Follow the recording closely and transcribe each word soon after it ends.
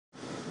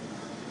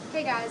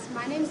Hey guys,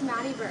 my name is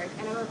Maddie Burke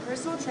and I'm a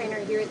personal trainer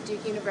here at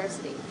Duke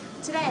University.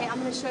 Today I'm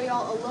going to show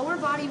y'all a lower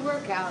body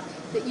workout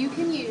that you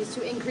can use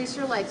to increase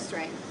your leg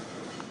strength.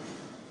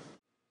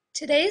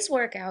 Today's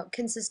workout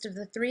consists of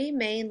the three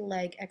main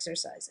leg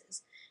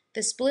exercises: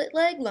 the split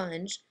leg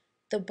lunge,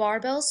 the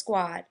barbell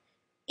squat,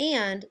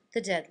 and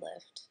the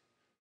deadlift.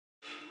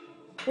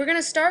 We're going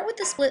to start with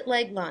the split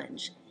leg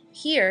lunge.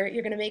 Here,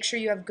 you're going to make sure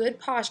you have good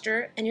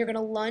posture and you're going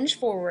to lunge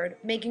forward,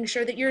 making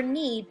sure that your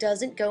knee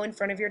doesn't go in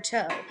front of your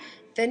toe.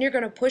 Then you're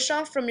going to push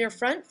off from your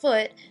front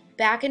foot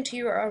back into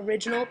your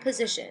original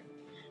position.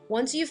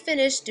 Once you've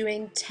finished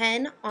doing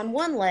 10 on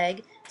one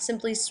leg,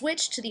 simply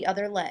switch to the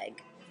other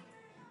leg.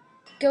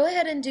 Go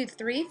ahead and do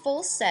 3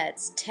 full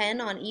sets,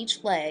 10 on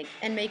each leg,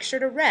 and make sure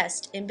to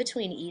rest in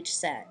between each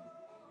set.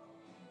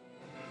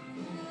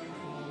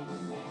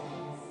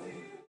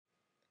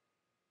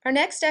 Our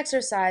next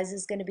exercise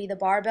is going to be the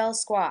barbell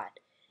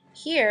squat.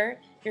 Here,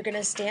 you're going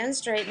to stand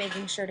straight,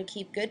 making sure to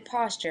keep good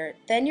posture.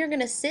 Then you're going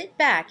to sit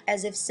back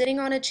as if sitting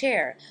on a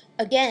chair.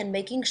 Again,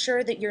 making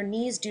sure that your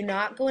knees do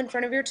not go in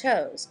front of your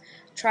toes.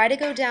 Try to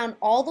go down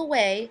all the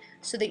way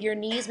so that your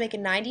knees make a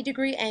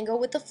 90-degree angle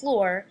with the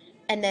floor,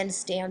 and then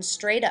stand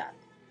straight up.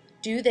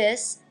 Do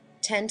this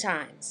 10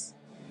 times.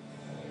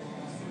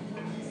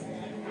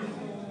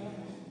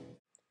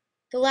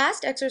 The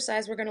last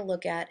exercise we're going to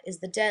look at is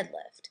the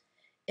deadlift.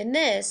 In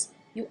this,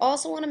 you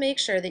also want to make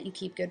sure that you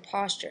keep good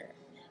posture.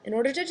 In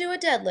order to do a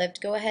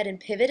deadlift, go ahead and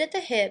pivot at the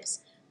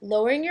hips,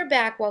 lowering your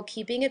back while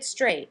keeping it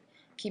straight.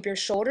 Keep your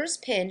shoulders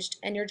pinched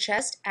and your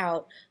chest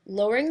out,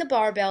 lowering the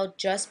barbell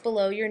just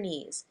below your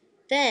knees.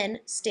 Then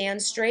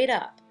stand straight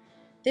up.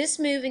 This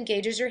move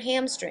engages your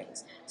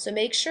hamstrings, so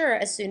make sure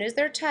as soon as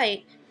they're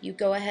tight, you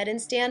go ahead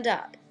and stand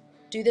up.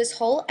 Do this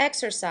whole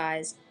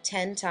exercise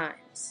 10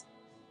 times.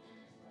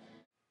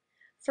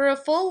 For a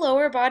full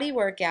lower body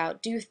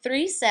workout, do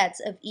 3 sets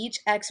of each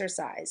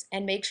exercise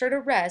and make sure to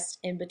rest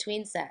in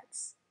between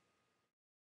sets.